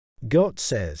God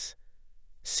says,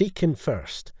 "Seek Him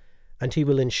first, and He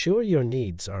will ensure your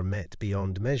needs are met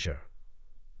beyond measure."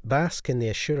 Bask in the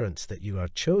assurance that you are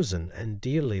chosen and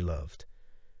dearly loved.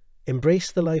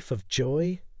 Embrace the life of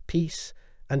joy, peace,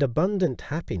 and abundant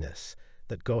happiness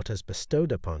that God has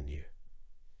bestowed upon you.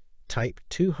 Type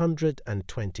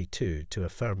 222 to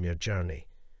affirm your journey.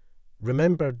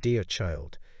 Remember, dear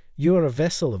child, you are a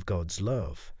vessel of God's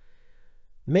love.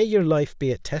 May your life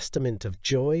be a testament of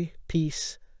joy,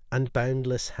 peace, and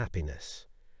boundless happiness.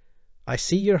 I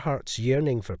see your heart's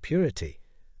yearning for purity,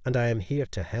 and I am here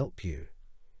to help you.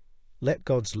 Let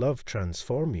God's love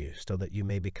transform you so that you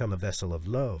may become a vessel of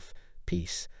love,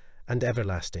 peace, and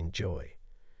everlasting joy.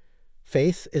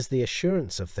 Faith is the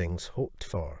assurance of things hoped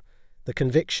for, the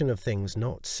conviction of things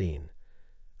not seen.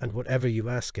 And whatever you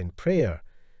ask in prayer,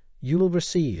 you will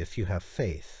receive if you have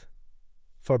faith.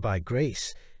 For by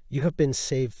grace you have been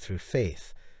saved through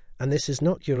faith, and this is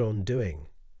not your own doing.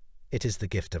 It is the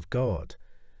gift of God,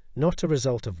 not a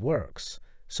result of works,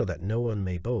 so that no one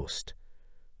may boast.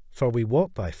 For we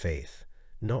walk by faith,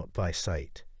 not by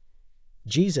sight.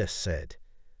 Jesus said,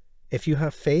 "If you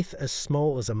have faith as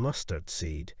small as a mustard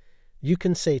seed, you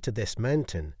can say to this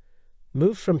mountain,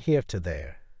 'Move from here to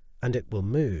there,' and it will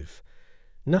move.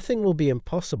 Nothing will be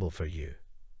impossible for you."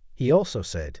 He also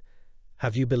said,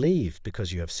 "Have you believed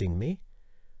because you have seen me?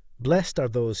 Blessed are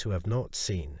those who have not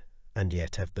seen, and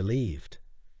yet have believed."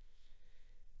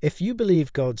 If you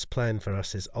believe God's plan for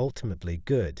us is ultimately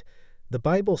good, the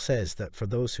Bible says that for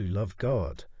those who love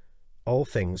God, all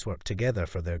things work together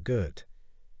for their good.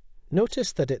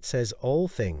 Notice that it says all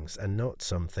things and not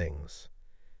some things.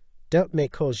 Doubt may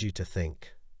cause you to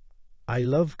think, "I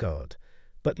love God,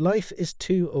 but life is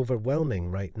too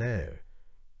overwhelming right now."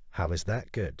 How is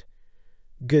that good?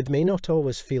 Good may not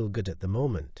always feel good at the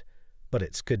moment, but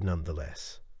it's good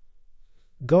nonetheless.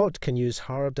 God can use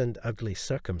hard and ugly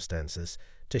circumstances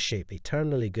to shape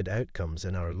eternally good outcomes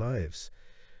in our lives.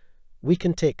 We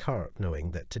can take heart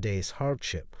knowing that today's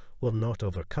hardship will not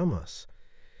overcome us.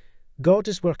 God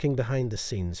is working behind the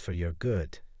scenes for your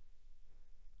good.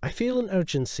 I feel an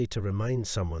urgency to remind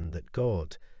someone that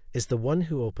God is the one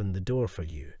who opened the door for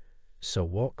you, so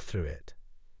walk through it.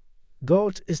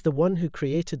 God is the one who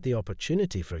created the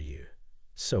opportunity for you,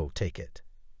 so take it.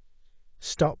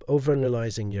 Stop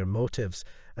overanalyzing your motives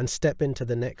and step into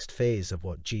the next phase of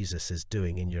what Jesus is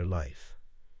doing in your life.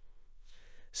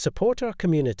 Support our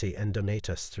community and donate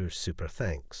us through Super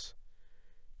Thanks.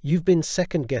 You've been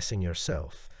second-guessing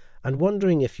yourself and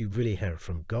wondering if you really heard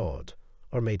from God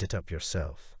or made it up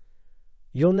yourself.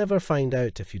 You'll never find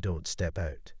out if you don't step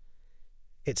out.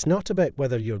 It's not about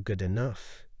whether you're good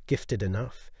enough, gifted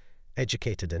enough,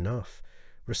 educated enough,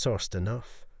 resourced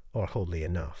enough, or holy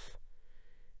enough.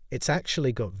 It's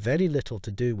actually got very little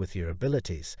to do with your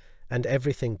abilities and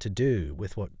everything to do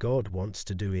with what God wants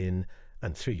to do in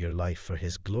and through your life for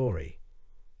His glory.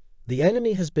 The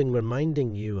enemy has been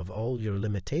reminding you of all your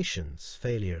limitations,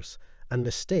 failures, and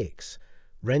mistakes,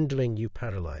 rendering you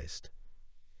paralyzed.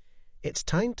 It's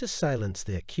time to silence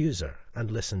the accuser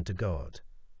and listen to God.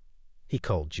 He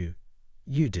called you.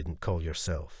 You didn't call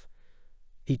yourself.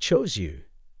 He chose you.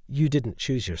 You didn't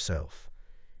choose yourself.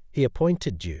 He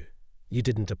appointed you. You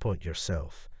didn't appoint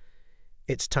yourself.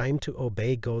 It's time to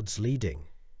obey God's leading.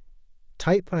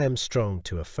 Type "I am strong"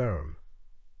 to affirm.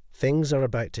 Things are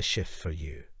about to shift for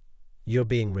you. You're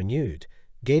being renewed,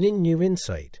 gaining new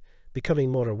insight,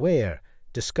 becoming more aware,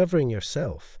 discovering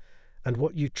yourself, and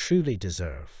what you truly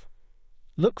deserve.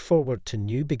 Look forward to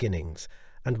new beginnings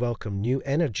and welcome new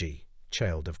energy,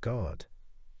 child of God.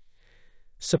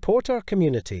 Support our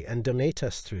community and donate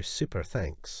us through Super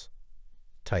Thanks.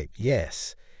 Type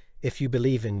 "Yes" if you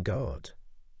believe in God.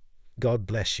 God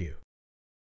bless you.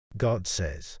 God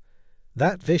says,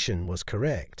 "That vision was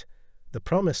correct. The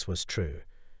promise was true.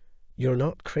 You're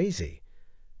not crazy.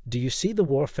 Do you see the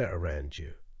warfare around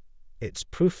you? It's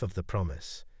proof of the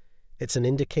promise. It's an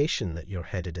indication that you're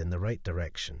headed in the right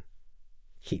direction.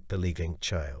 Keep believing,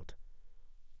 child.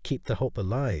 Keep the hope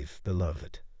alive,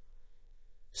 beloved.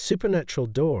 Supernatural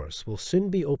doors will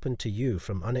soon be opened to you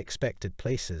from unexpected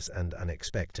places and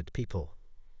unexpected people.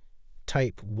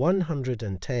 Type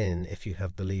 110 if you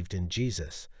have believed in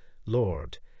Jesus,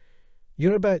 Lord.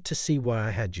 You're about to see why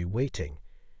I had you waiting.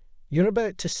 You're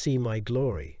about to see my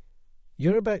glory.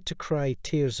 You're about to cry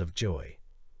tears of joy.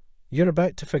 You're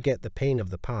about to forget the pain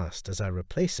of the past as I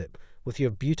replace it with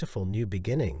your beautiful new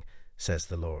beginning, says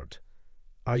the Lord.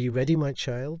 Are you ready, my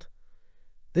child?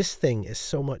 This thing is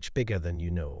so much bigger than you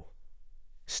know.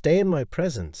 Stay in my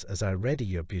presence as I ready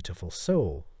your beautiful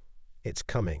soul. It's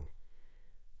coming.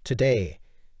 Today,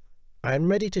 I am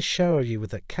ready to shower you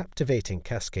with a captivating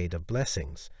cascade of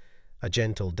blessings, a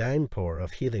gentle downpour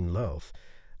of healing love,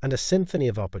 and a symphony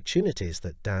of opportunities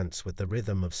that dance with the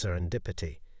rhythm of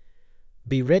serendipity.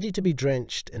 Be ready to be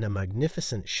drenched in a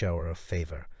magnificent shower of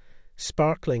favor,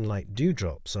 sparkling like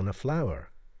dewdrops on a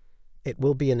flower. It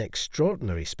will be an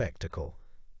extraordinary spectacle,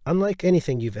 unlike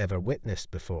anything you've ever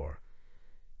witnessed before.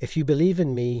 If you believe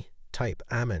in me, type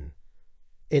Amen.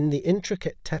 In the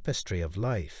intricate tapestry of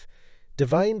life,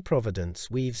 divine providence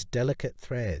weaves delicate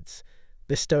threads,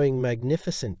 bestowing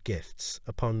magnificent gifts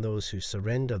upon those who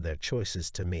surrender their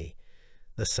choices to me,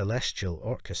 the celestial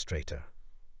orchestrator.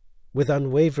 With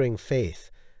unwavering faith,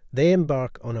 they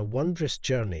embark on a wondrous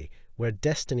journey where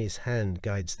destiny's hand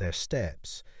guides their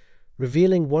steps,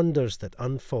 revealing wonders that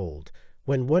unfold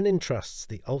when one entrusts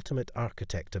the ultimate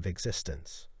architect of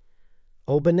existence.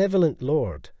 O benevolent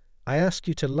Lord, I ask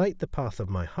you to light the path of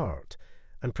my heart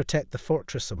and protect the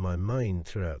fortress of my mind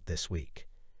throughout this week.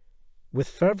 With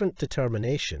fervent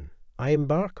determination, I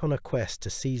embark on a quest to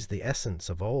seize the essence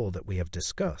of all that we have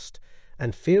discussed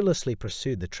and fearlessly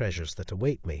pursue the treasures that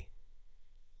await me.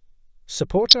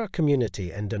 Support our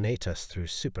community and donate us through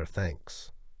Super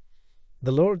Thanks.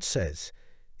 The Lord says,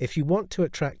 if you want to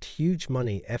attract huge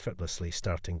money effortlessly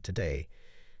starting today,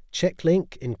 check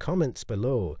link in comments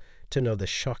below to know the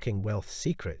shocking wealth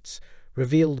secrets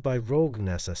revealed by rogue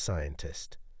NASA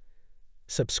scientist.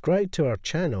 Subscribe to our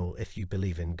channel if you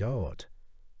believe in God.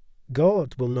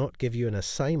 God will not give you an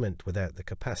assignment without the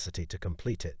capacity to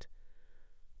complete it.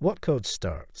 What code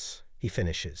starts, he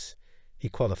finishes. He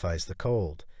qualifies the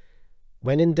code.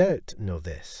 When in doubt, know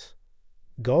this.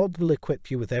 God will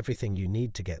equip you with everything you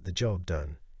need to get the job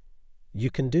done. You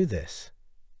can do this.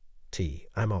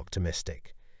 I'm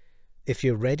optimistic. If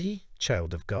you're ready,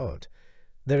 child of God,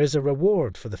 there is a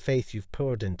reward for the faith you've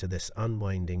poured into this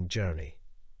unwinding journey.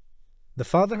 The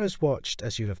Father has watched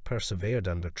as you have persevered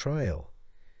under trial.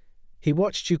 He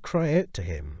watched you cry out to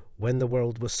him when the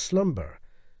world was slumber,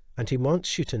 and he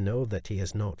wants you to know that he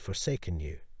has not forsaken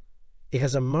you. He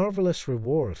has a marvelous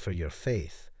reward for your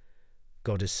faith.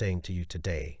 God is saying to you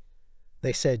today,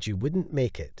 they said you wouldn't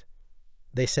make it.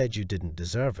 They said you didn't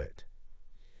deserve it.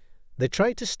 They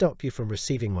tried to stop you from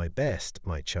receiving my best,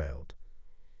 my child.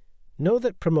 Know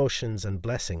that promotions and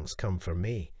blessings come from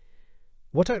me.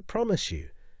 What I promise you,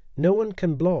 no one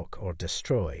can block or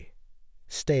destroy.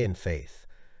 Stay in faith.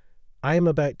 I am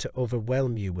about to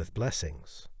overwhelm you with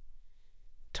blessings.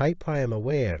 Type I am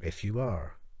aware if you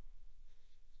are.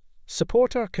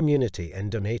 Support our community and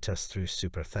donate us through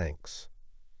Super Thanks.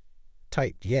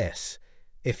 Type yes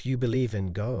if you believe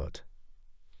in God.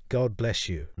 God bless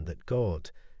you, and that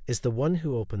God is the one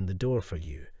who opened the door for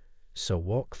you, so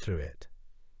walk through it.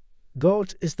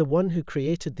 God is the one who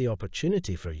created the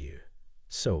opportunity for you,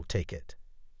 so take it.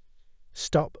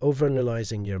 Stop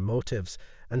overanalyzing your motives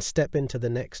and step into the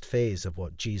next phase of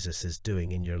what Jesus is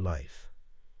doing in your life.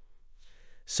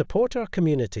 Support our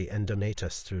community and donate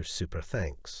us through Super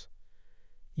Thanks.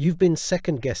 You've been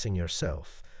second-guessing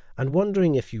yourself and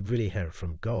wondering if you really heard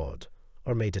from God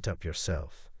or made it up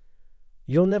yourself.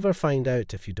 You'll never find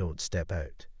out if you don't step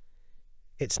out.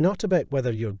 It's not about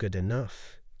whether you're good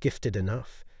enough, gifted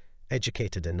enough,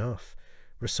 educated enough,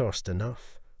 resourced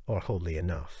enough, or holy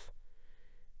enough.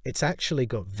 It's actually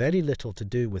got very little to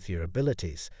do with your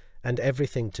abilities and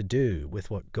everything to do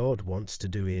with what God wants to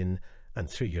do in and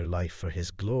through your life for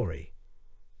his glory.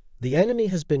 The enemy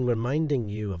has been reminding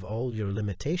you of all your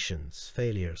limitations,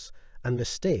 failures, and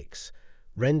mistakes,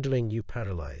 rendering you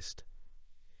paralyzed.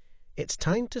 It's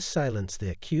time to silence the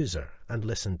accuser and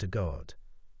listen to God.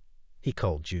 He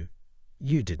called you.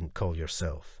 You didn't call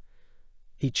yourself.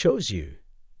 He chose you.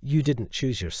 You didn't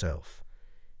choose yourself.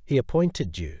 He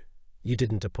appointed you. You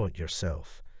didn't appoint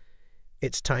yourself.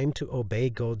 It's time to obey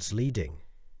God's leading.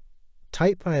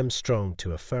 Type I am strong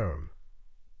to affirm.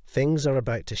 Things are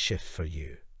about to shift for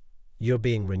you. You're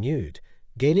being renewed,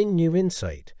 gaining new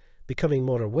insight, becoming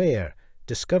more aware,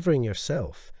 discovering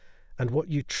yourself, and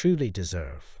what you truly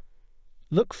deserve.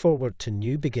 Look forward to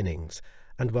new beginnings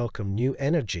and welcome new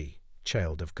energy,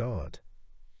 child of God.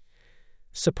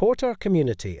 Support our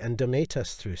community and donate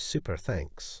us through Super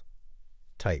Thanks.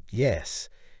 Type yes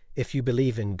if you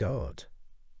believe in God.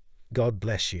 God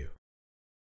bless you.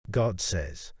 God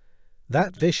says,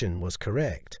 that vision was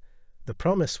correct. The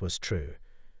promise was true.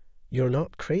 You're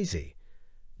not crazy.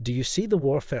 Do you see the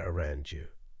warfare around you?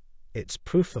 It's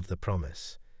proof of the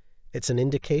promise. It's an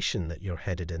indication that you're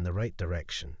headed in the right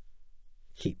direction.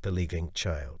 Keep believing,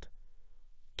 child.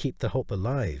 Keep the hope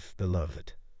alive,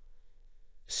 beloved.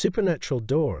 Supernatural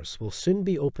doors will soon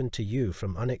be open to you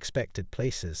from unexpected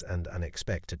places and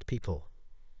unexpected people.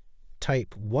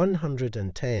 Type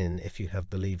 110 if you have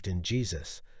believed in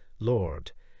Jesus,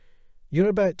 Lord. You're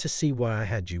about to see why I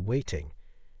had you waiting.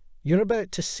 You're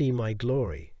about to see my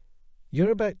glory.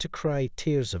 You're about to cry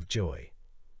tears of joy.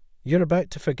 You're about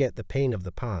to forget the pain of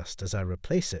the past as I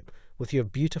replace it with your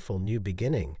beautiful new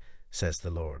beginning, says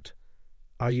the Lord.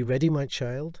 Are you ready, my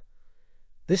child?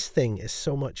 This thing is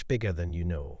so much bigger than you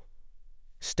know.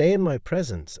 Stay in my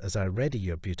presence as I ready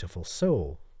your beautiful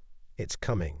soul. It's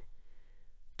coming.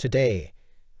 Today,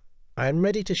 I am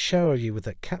ready to shower you with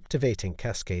a captivating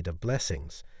cascade of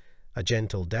blessings, a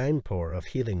gentle downpour of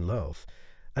healing love,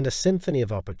 and a symphony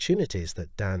of opportunities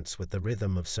that dance with the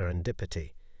rhythm of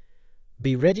serendipity.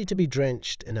 Be ready to be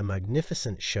drenched in a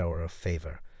magnificent shower of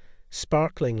favor,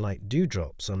 sparkling like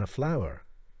dewdrops on a flower.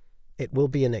 It will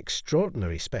be an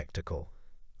extraordinary spectacle,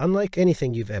 unlike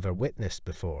anything you've ever witnessed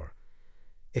before.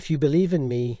 If you believe in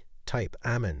me, type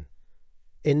Amen.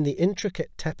 In the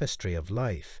intricate tapestry of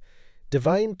life,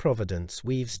 divine providence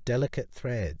weaves delicate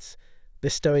threads,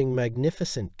 bestowing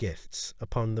magnificent gifts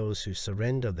upon those who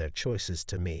surrender their choices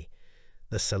to me,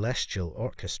 the celestial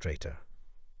orchestrator.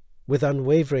 With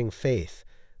unwavering faith,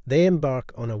 they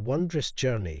embark on a wondrous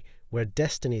journey where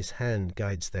destiny's hand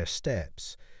guides their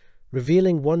steps,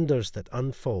 revealing wonders that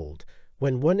unfold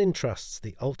when one entrusts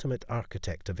the ultimate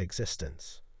architect of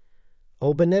existence.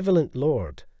 O benevolent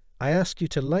Lord, I ask you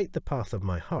to light the path of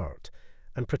my heart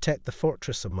and protect the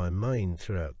fortress of my mind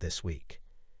throughout this week.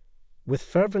 With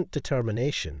fervent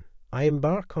determination, I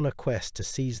embark on a quest to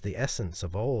seize the essence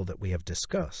of all that we have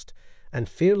discussed and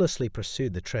fearlessly pursue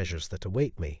the treasures that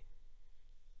await me.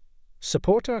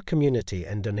 Support our community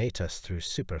and donate us through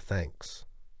Super Thanks.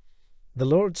 The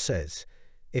Lord says,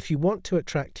 if you want to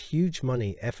attract huge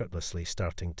money effortlessly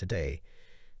starting today,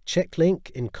 check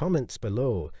link in comments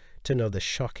below to know the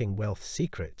shocking wealth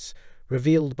secrets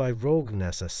revealed by rogue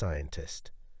NASA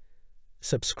scientist.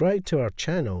 Subscribe to our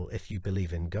channel if you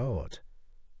believe in God.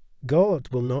 God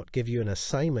will not give you an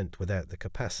assignment without the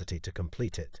capacity to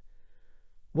complete it.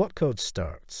 What code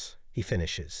starts, he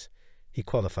finishes. He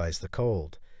qualifies the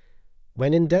code.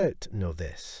 When in doubt, know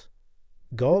this.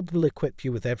 God will equip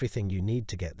you with everything you need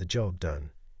to get the job done.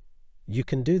 You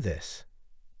can do this.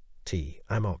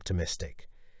 I'm optimistic.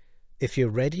 If you're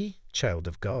ready, child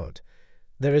of God,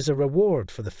 there is a reward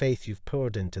for the faith you've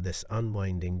poured into this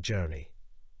unwinding journey.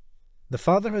 The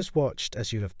Father has watched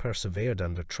as you have persevered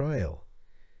under trial.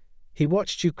 He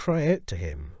watched you cry out to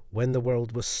him when the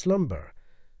world was slumber,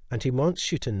 and he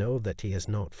wants you to know that he has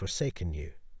not forsaken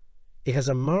you. He has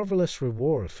a marvelous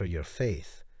reward for your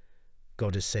faith.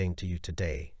 God is saying to you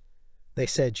today, they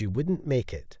said you wouldn't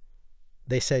make it.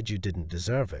 They said you didn't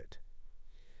deserve it.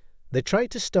 They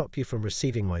tried to stop you from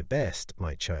receiving my best,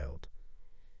 my child.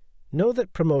 Know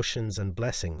that promotions and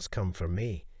blessings come from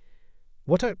me.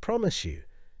 What I promise you,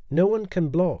 no one can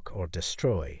block or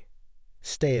destroy.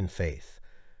 Stay in faith.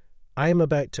 I am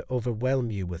about to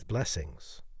overwhelm you with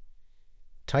blessings.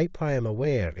 Type I am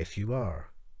aware if you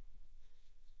are.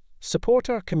 Support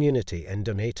our community and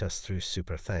donate us through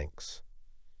Super Thanks.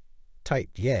 Type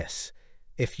yes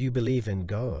if you believe in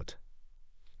God.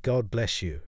 God bless you.